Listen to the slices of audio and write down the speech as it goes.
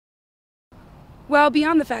Well,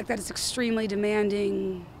 beyond the fact that it's extremely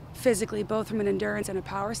demanding physically, both from an endurance and a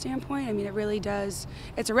power standpoint, I mean, it really does.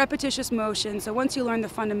 It's a repetitious motion, so once you learn the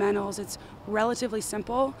fundamentals, it's relatively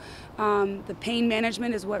simple. The pain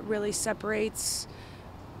management is what really separates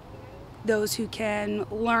those who can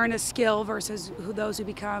learn a skill versus those who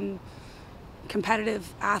become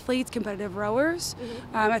competitive athletes, competitive rowers.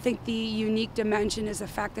 I think the unique dimension is the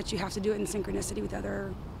fact that you have to do it in synchronicity with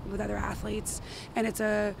other athletes, and it's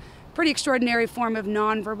a pretty extraordinary form of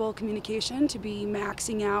nonverbal communication to be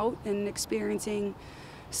maxing out and experiencing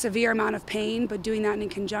severe amount of pain, but doing that in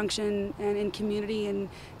conjunction and in community and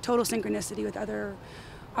total synchronicity with other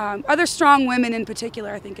strong women in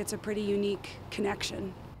particular. I think it's a pretty unique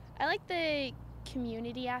connection. I like the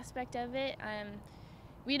community aspect of it.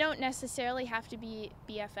 We don't necessarily have to be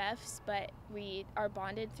BFFs, but we are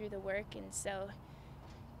bonded through the work, and so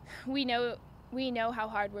we know how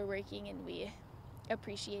hard we're working, and we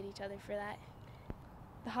appreciate each other for that.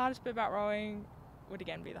 The hardest bit about rowing would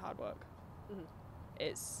again be the hard work.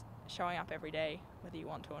 It's showing up every day, whether you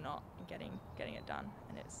want to or not, and getting it done.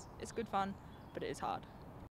 And it's good fun, but it is hard.